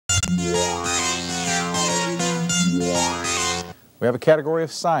We have a category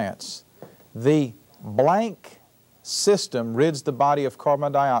of science. The blank system rids the body of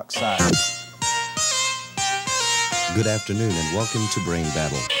carbon dioxide. Good afternoon and welcome to Brain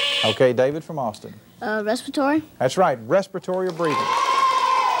Battle. Okay, David from Austin. Respiratory? That's right, respiratory or breathing.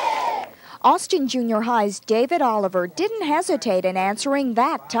 Austin Junior High's David Oliver didn't hesitate in answering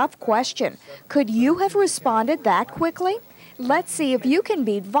that tough question. Could you have responded that quickly? Let's see if you can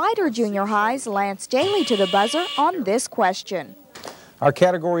beat Vider Junior High's Lance Daly to the buzzer on this question. Our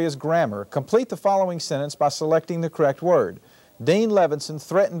category is grammar. Complete the following sentence by selecting the correct word. Dean Levinson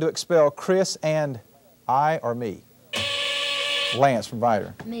threatened to expel Chris and I or me. Lance from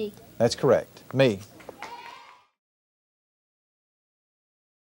Vider. Me. That's correct. Me.